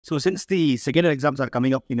So since the second year exams are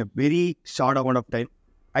coming up in a very short amount of time,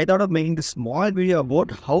 I thought of making this small video about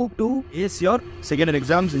how to ace your second year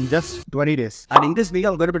exams in just 20 days. And in this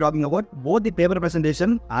video, I'm going to be talking about both the paper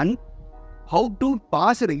presentation and how to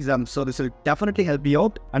pass your exams. So this will definitely help you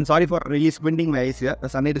out. And sorry for really squinting my eyes here. The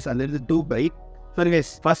sunlight is a little too bright. So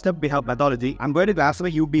anyways, first up we have pathology. I'm going to classify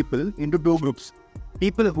you people into two groups.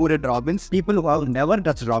 People who read Robbins, people who have never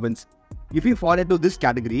touched Robbins. If you fall into this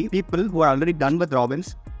category, people who are already done with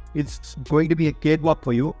Robbins, it's going to be a cakewalk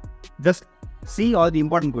for you. Just see all the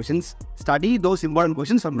important questions, study those important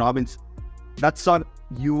questions from Robbins. That's all.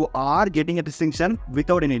 You are getting a distinction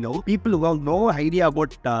without any know. People who have no idea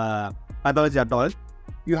about pathology at all,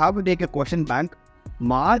 you have to take a question bank,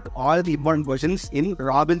 mark all the important questions in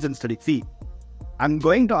Robbins and study. See, I'm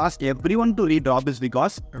going to ask everyone to read Robbins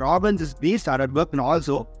because Robbins is the standard work, and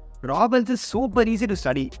also Robbins is super easy to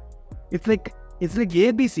study. It's like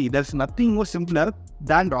ABC. There's nothing more simpler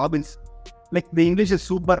than Robbins. Like the English is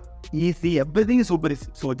super easy, everything is super easy.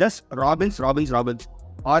 So just Robbins.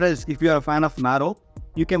 Or else if you are a fan of Marrow,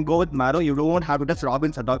 you can go with Marrow. You don't have to touch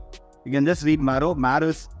Robbins at all. You can just read Marrow. Marrow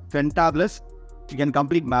is fantabulous. You can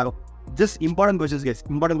complete Marrow. Just important questions, guys.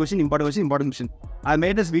 Important question. I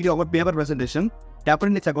made this video about paper presentation.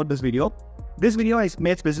 Definitely check out this video. This video is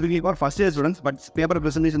made specifically for first year students, but paper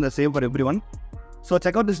presentation is the same for everyone. So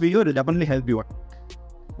check out this video, it will definitely help you out.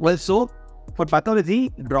 Well, so for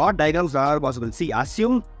pathology, draw diagrams wherever possible. See,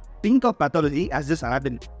 think of pathology as this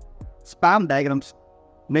anatomy. Spam diagrams.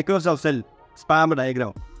 Necrosis of cell, spam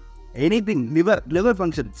diagram. Anything, liver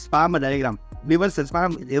function, spam diagram. Liver cell,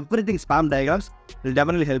 spam, everything spam diagrams will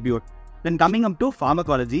definitely help you out. Then coming up to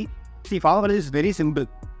pharmacology. See, pharmacology is very simple.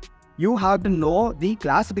 You have to know the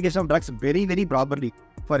classification of drugs very, very properly.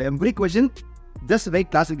 For every question, just write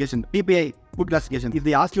classification. PPI, put classification. If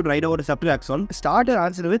they ask you to write about a ceftriaxone, start your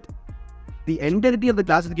answer with the entirety of the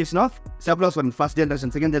classification of cephalosporin, first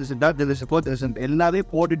generation, second generation, third generation, fourth generation.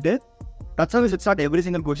 That's how you should start every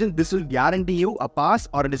single question. This will guarantee you a pass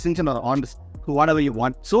or a distinction or honors to whatever you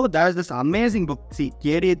want. So there's this amazing book. See,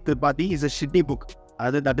 K.D. Tripathi is a shitty book.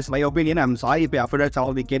 That is my opinion. I'm sorry if I offended some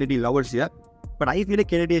of the K.D. lovers here. But I feel like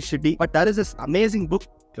K.D. is shitty. But there is this amazing book,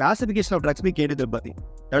 Classification of Drugs by K.D. Tripathi.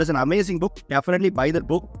 That is an amazing book. Definitely buy that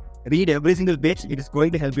book. Read every single page. It is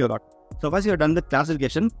going to help you a lot. So once you have done the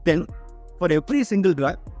classification, then for every single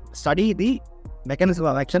drug, study the mechanism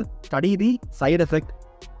of action, study the side effect,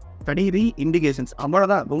 study the indications.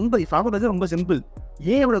 Pharmacology is simple.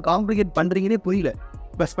 Why complicate it?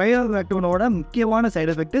 But spironolactone side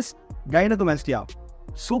effect is gynecomastia.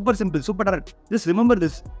 Super simple, super direct. Just remember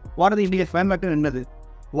this. What are the indications? Spironolactone?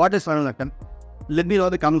 What is spironolactone? Let me know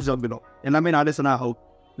the comments down below. Let me know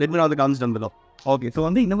the comments down below. Okay, so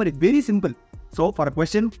very simple. So for a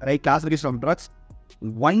question, write classification of drugs,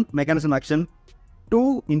 1 mechanism action,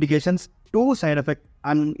 2 indications, 2 side effect,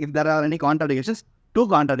 and if there are any contraindications, 2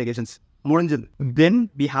 contraindications. Then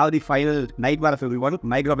we have the final nightmare of everyone,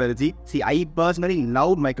 microbiology. See, I personally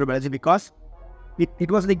love microbiology because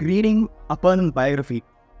it was like reading a person's biography.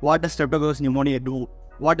 What does Streptococcus pneumoniae do?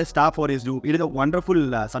 What does Staph aureus do? It is a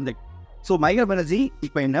wonderful subject. So microbiology,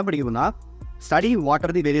 if I never give up, study what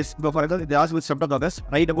are the various, for example, they ask with Streptococcus,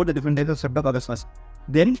 write about the different types of Streptococcus first.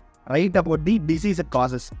 Then write about the disease it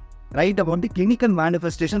causes. Write about the clinical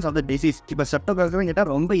manifestations of the disease. If a Streptococcus is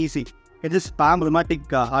very easy. You can just spam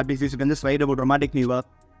rheumatic heart disease. You can just write about rheumatic fever.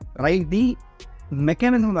 Write the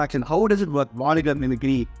mechanism of action. How does it work? Molecular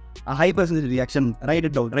mimicry, a high percentage reaction. Write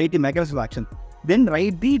it down. Write the mechanism of action. Then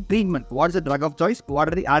write the treatment. What is the drug of choice? What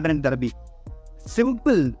are the alternate therapy?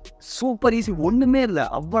 Simple, super easy. So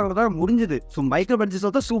microbiology is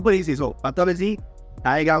also super easy. So pathology,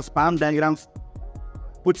 diagrams, spam diagrams,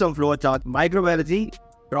 put some flow chart. Microbiology,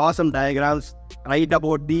 draw some diagrams, write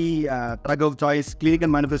about the drug of choice, clinical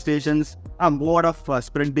manifestations, a mode of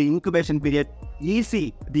spread, the incubation period.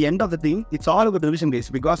 Easy. The end of the thing, it's all about revision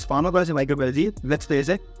based because pharmacology and microbiology, let's face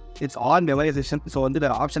it, it's all memorization. So the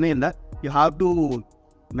option is that you have to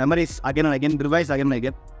memorize again and again, revise again and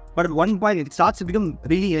again. But at one point, it starts to become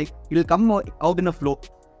really like, it will come out in a flow.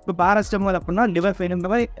 So paracetamol, liver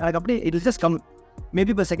failure, it will just come.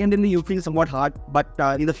 Maybe by secondly you feel somewhat hard, but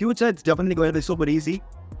in the future, it's definitely going to be super easy.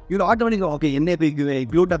 You'll automatically go, okay,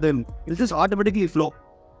 glutathioneine, it'll just automatically flow.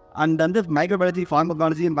 And then the microbiology,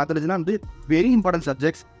 pharmacology, and pathology are very important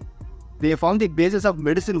subjects. They found the basis of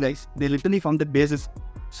medicine, guys. They literally found the basis.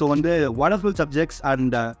 So on the wonderful subjects,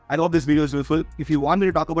 and I hope this video is useful. If you want me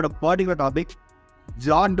to talk about a particular topic,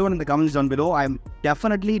 jot down in the comments down below. I'm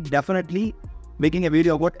definitely making a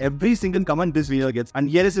video about every single comment this video gets. And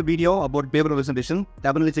here is a video about paper presentation.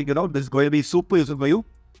 Definitely check it out. This is going to be super useful for you.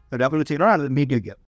 So definitely check it out and I'll meet you again.